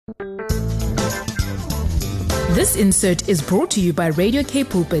This insert is brought to you by Radio K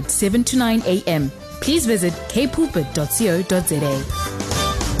Pulpit 7 to 9 a.m. Please visit kpulpit.co.za.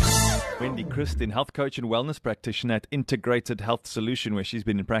 Wendy, Christien, health coach and wellness practitioner at Integrated Health Solution, where she's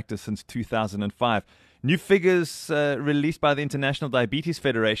been in practice since 2005. New figures released by the International Diabetes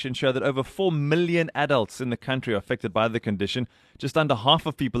Federation show that over 4 million adults in the country are affected by the condition. Just under half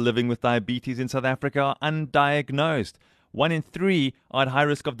of people living with diabetes in South Africa are undiagnosed. 1 in 3 are at high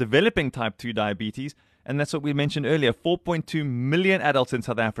risk of developing type 2 diabetes. And that's what we mentioned earlier. 4.2 million adults in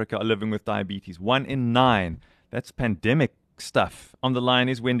South Africa are living with diabetes. 1 in 9. That's pandemic stuff. On the line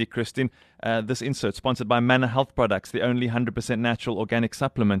is Wendy, Christien. This insert sponsored by Manor Health Products, the only 100% natural organic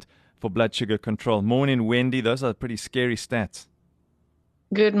supplement for blood sugar control. Morning, Wendy. Those are pretty scary stats.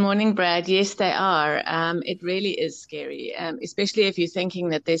 Good morning, Brad. Yes, they are. It really is scary, especially if you're thinking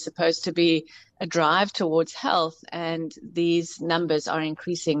that there's supposed to be a drive towards health, and these numbers are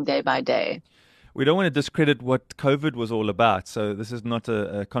increasing day by day. We don't want to discredit what COVID was all about, so this is not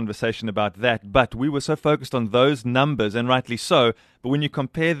a conversation about that. But we were so focused on those numbers, and rightly so. But when you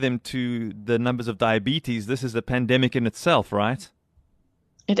compare them to the numbers of diabetes, this is a pandemic in itself, right?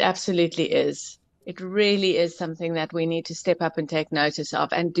 It absolutely is. It really is something that we need to step up and take notice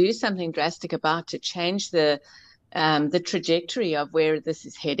of and do something drastic about to change the trajectory of where this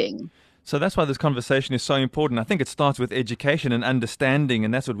is heading. So that's why this conversation is so important. I think it starts with education and understanding,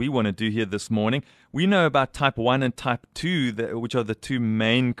 and that's what we want to do here this morning. We know about type 1 and type 2, which are the two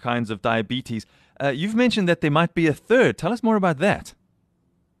main kinds of diabetes. You've mentioned that there might be a third. Tell us more about that.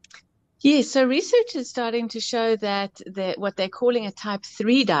 Yes, so research is starting to show that what they're calling a type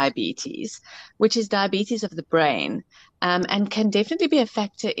 3 diabetes, which is diabetes of the brain, and can definitely be a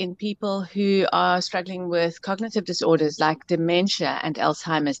factor in people who are struggling with cognitive disorders like dementia and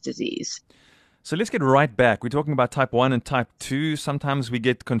Alzheimer's disease. So let's get right back. We're talking about type 1 and type 2. Sometimes we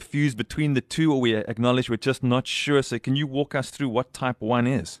get confused between the two, or we acknowledge we're just not sure. So can you walk us through what type 1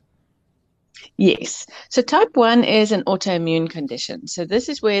 is? Yes. So type 1 is an autoimmune condition. So this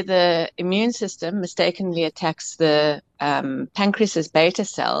is where the immune system mistakenly attacks the pancreas's beta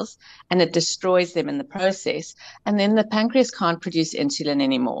cells, and it destroys them in the process. And then the pancreas can't produce insulin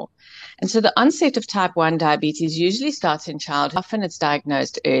anymore. And so the onset of type 1 diabetes usually starts in childhood. Often it's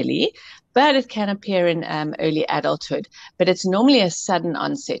diagnosed early, but it can appear in early adulthood. But it's normally a sudden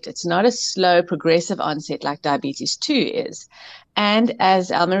onset. It's not a slow, progressive onset like diabetes 2 is. And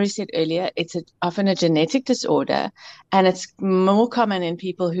as Almarie said earlier, it's often a genetic disorder, and it's more common in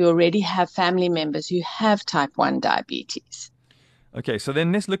people who already have family members who have type 1 diabetes. Okay, so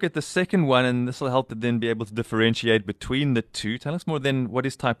then let's look at the second one, and this will help to then be able to differentiate between the two. Tell us more then, what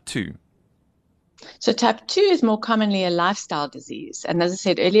is type 2? So type 2 is more commonly a lifestyle disease. And as I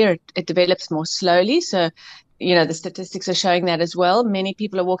said earlier, it develops more slowly. So, you know, the statistics are showing that as well. Many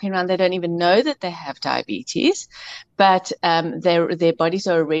people are walking around, they don't even know that they have diabetes, but their bodies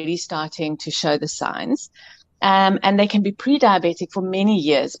are already starting to show the signs. And they can be pre-diabetic for many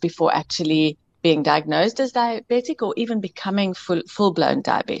years before actually being diagnosed as diabetic or even becoming full-blown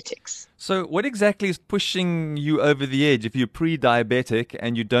diabetics. So what exactly is pushing you over the edge? If you're pre-diabetic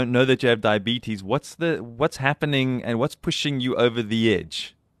and you don't know that you have diabetes, what's happening and what's pushing you over the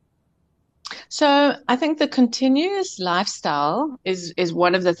edge? So I think the continuous lifestyle is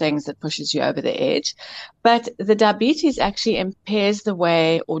one of the things that pushes you over the edge. But the diabetes actually impairs the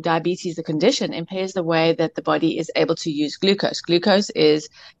way, or diabetes, the condition, impairs the way that the body is able to use glucose. Glucose is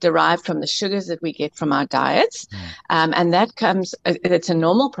derived from the sugars that we get from our diets. And that it's a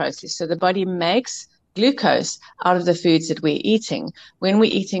normal process. So the body makes glucose out of the foods that we're eating. When we're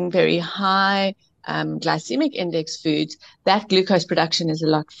eating very high glycemic index foods, that glucose production is a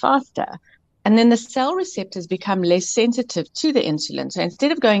lot faster. And then the cell receptors become less sensitive to the insulin. So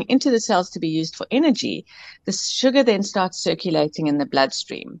instead of going into the cells to be used for energy, the sugar then starts circulating in the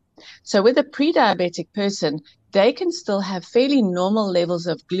bloodstream. So with a pre-diabetic person, they can still have fairly normal levels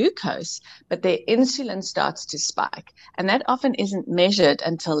of glucose, but their insulin starts to spike. And that often isn't measured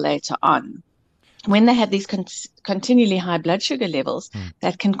until later on. When they have these continually high blood sugar levels,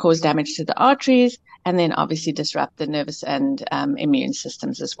 that can cause damage to the arteries and then obviously disrupt the nervous and immune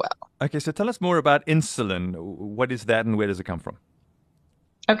systems as well. Okay, so tell us more about insulin. What is that and where does it come from?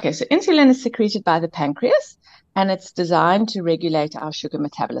 Okay, so insulin is secreted by the pancreas, and it's designed to regulate our sugar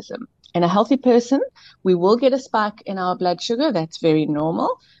metabolism. In a healthy person, we will get a spike in our blood sugar. That's very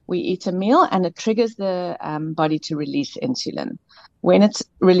normal. We eat a meal and it triggers the body to release insulin. When it's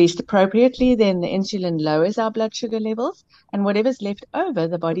released appropriately, then the insulin lowers our blood sugar levels, and whatever's left over,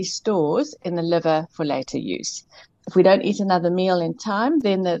 the body stores in the liver for later use. If we don't eat another meal in time,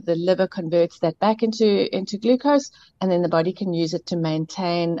 then the liver converts that back into glucose, and then the body can use it to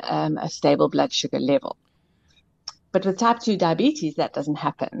maintain a stable blood sugar level. But with type 2 diabetes, that doesn't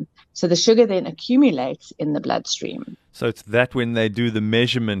happen. So the sugar then accumulates in the bloodstream. So it's that when they do the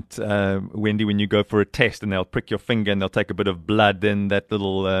measurement, Wendy, when you go for a test and they'll prick your finger and they'll take a bit of blood, then that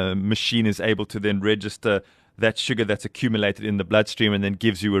little machine is able to then register that sugar that's accumulated in the bloodstream and then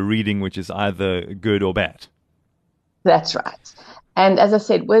gives you a reading which is either good or bad. That's right. And as I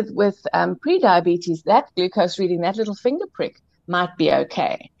said, with pre-diabetes, that glucose reading, that little finger prick might be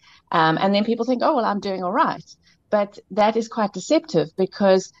okay. And then people think, oh, well, I'm doing all right. But that is quite deceptive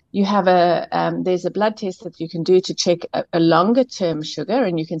because you have there's a blood test that you can do to check a longer term sugar,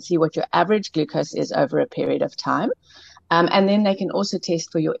 and you can see what your average glucose is over a period of time. And then they can also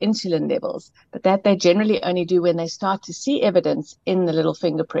test for your insulin levels, but that they generally only do when they start to see evidence in the little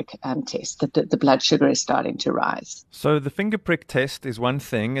finger prick test that the blood sugar is starting to rise. So the finger prick test is one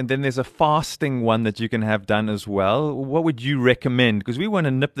thing, and then there's a fasting one that you can have done as well. What would you recommend? Because we want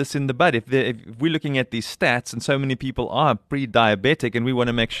to nip this in the bud. If we're looking at these stats and so many people are pre-diabetic and we want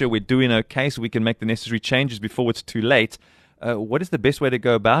to make sure we're doing okay so we can make the necessary changes before it's too late, what is the best way to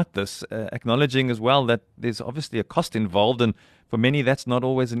go about this? Acknowledging as well that there's obviously a cost involved, and for many that's not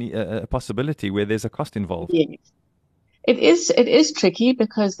always a possibility where there's a cost involved. Yes. It is tricky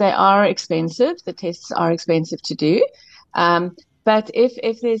because they are expensive. The tests are expensive to do. But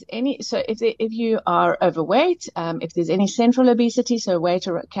if there's if you are overweight, if there's any central obesity, so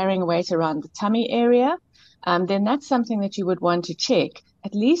carrying weight around the tummy area, then that's something that you would want to check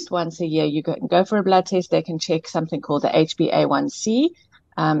at least once a year. You go for a blood test. They can check something called the HbA1c,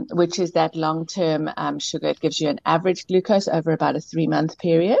 which is that long-term sugar. It gives you an average glucose over about a 3-month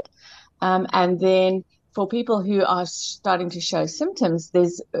period. And then for people who are starting to show symptoms,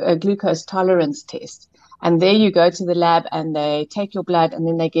 there's a glucose tolerance test. And there you go to the lab and they take your blood and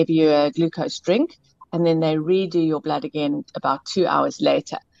then they give you a glucose drink and then they redo your blood again about 2 hours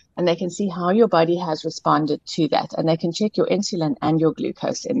later. And they can see how your body has responded to that. And they can check your insulin and your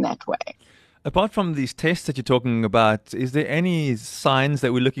glucose in that way. Apart from these tests that you're talking about, is there any signs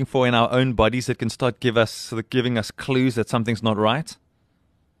that we're looking for in our own bodies that can start giving us clues that something's not right?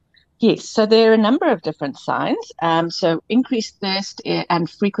 Yes, so there are a number of different signs. So increased thirst and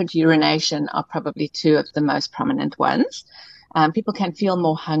frequent urination are probably two of the most prominent ones. People can feel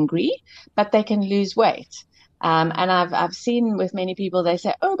more hungry, but they can lose weight. And I've seen with many people, they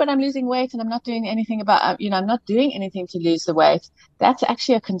say, oh, but I'm losing weight and I'm not doing anything I'm not doing anything to lose the weight. That's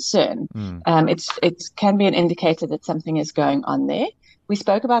actually a concern. It can be an indicator that something is going on there. We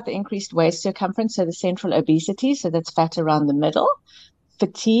spoke about the increased waist circumference, so the central obesity, so that's fat around the middle.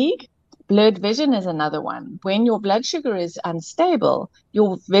 Fatigue, blurred vision is another one. When your blood sugar is unstable,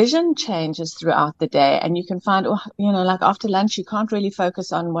 your vision changes throughout the day, and you can find, like after lunch, you can't really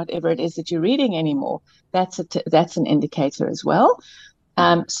focus on whatever it is that you're reading anymore. That's an indicator as well.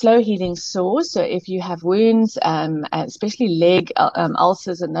 Slow healing sores. So if you have wounds, especially leg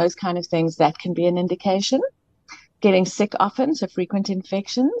ulcers and those kind of things, that can be an indication. Getting sick often, so frequent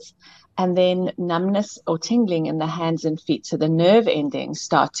infections. And then numbness or tingling in the hands and feet. So the nerve endings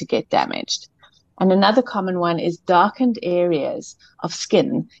start to get damaged. And another common one is darkened areas of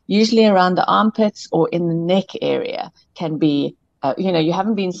skin, usually around the armpits or in the neck area, can be, you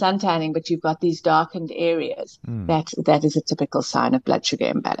haven't been suntanning, but you've got these darkened areas. That is a typical sign of blood sugar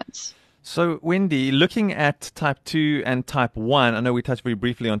imbalance. So, Wendy, looking at type 2 and type 1, I know we touched very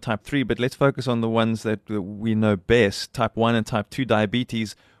briefly on type 3, but let's focus on the ones that we know best, type 1 and type 2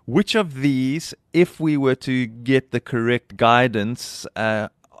 diabetes. Which of these, if we were to get the correct guidance,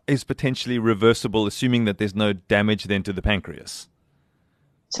 is potentially reversible, assuming that there's no damage then to the pancreas?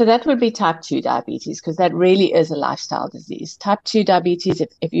 So that would be type 2 diabetes, because that really is a lifestyle disease. Type 2 diabetes,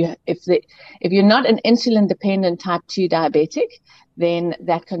 if you're not an insulin dependent type 2 diabetic, then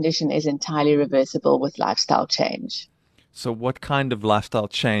that condition is entirely reversible with lifestyle change. So what kind of lifestyle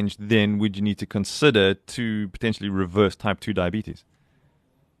change then would you need to consider to potentially reverse type 2 diabetes?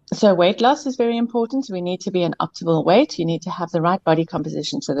 So weight loss is very important. We need to be an optimal weight. You need to have the right body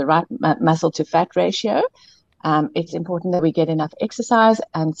composition, so the right muscle to fat ratio. It's important that we get enough exercise,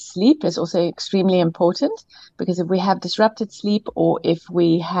 and sleep is also extremely important, because if we have disrupted sleep or if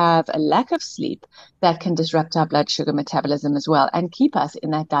we have a lack of sleep, that can disrupt our blood sugar metabolism as well and keep us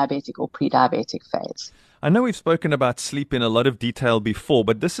in that diabetic or pre-diabetic phase. I know we've spoken about sleep in a lot of detail before,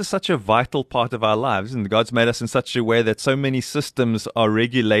 but this is such a vital part of our lives, and God's made us in such a way that so many systems are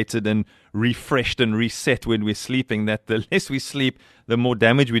regulated and refreshed and reset when we're sleeping, that the less we sleep, the more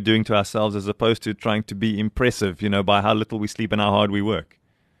damage we're doing to ourselves, as opposed to trying to be impressive, by how little we sleep and how hard we work.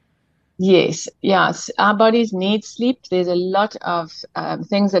 Yes. Our bodies need sleep. There's a lot of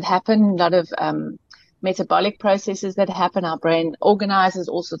things that happen, a lot of metabolic processes that happen. Our brain organizes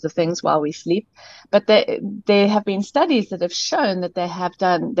all sorts of things while we sleep. But there have been studies that have shown that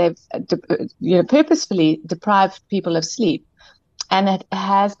they've purposefully deprived people of sleep, and it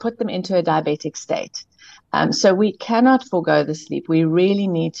has put them into a diabetic state. So we cannot forego the sleep. We really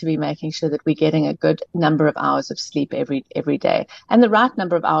need to be making sure that we're getting a good number of hours of sleep every day, and the right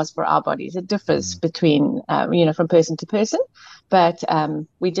number of hours for our bodies. It differs between, from person to person, but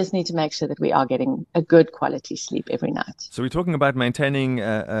we just need to make sure that we are getting a good quality sleep every night. So we're talking about maintaining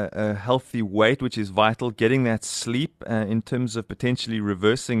a healthy weight, which is vital, getting that sleep in terms of potentially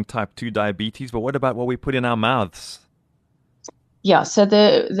reversing type 2 diabetes. But what about what we put in our mouths? Yeah, so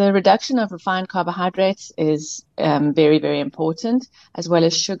the reduction of refined carbohydrates is very, very important, as well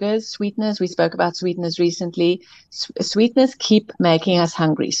as sugars, sweeteners. We spoke about sweeteners recently. Sweeteners keep making us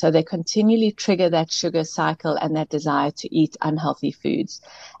hungry, so they continually trigger that sugar cycle and that desire to eat unhealthy foods.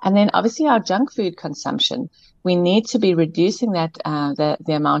 And then obviously our junk food consumption. We need to be reducing that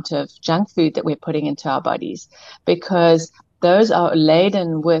the amount of junk food that we're putting into our bodies, because those are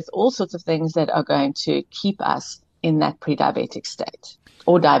laden with all sorts of things that are going to keep us in that pre-diabetic state,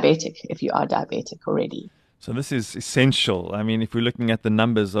 or diabetic if you are diabetic already. So this is essential. I mean, if we're looking at the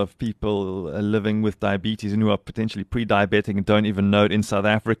numbers of people living with diabetes and who are potentially pre-diabetic and don't even know it in South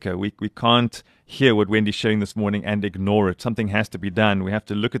Africa, we can't hear what Wendy's sharing this morning and ignore it. Something has to be done. We have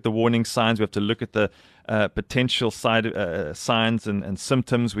to look at the warning signs. We have to look at the potential signs and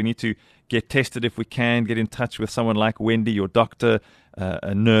symptoms. We need to get tested if we can, get in touch with someone like Wendy, your doctor,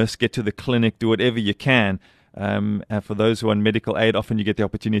 a nurse, get to the clinic, do whatever you can. For those who are on medical aid, often you get the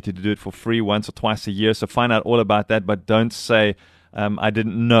opportunity to do it for free once or twice a year. So find out all about that, but don't say, I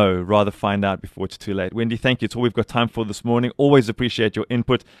didn't know. Rather find out before it's too late. Wendy, thank you. It's all we've got time for this morning. Always appreciate your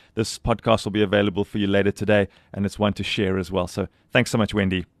input. This podcast will be available for you later today, and it's one to share as well. So thanks so much,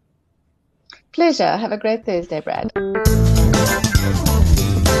 Wendy. Pleasure. Have a great Thursday, Brad.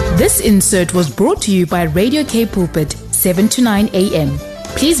 This insert was brought to you by Radio K Pulpit, 7 to 9 a.m.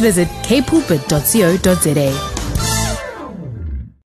 Please visit kpulpit.co.za.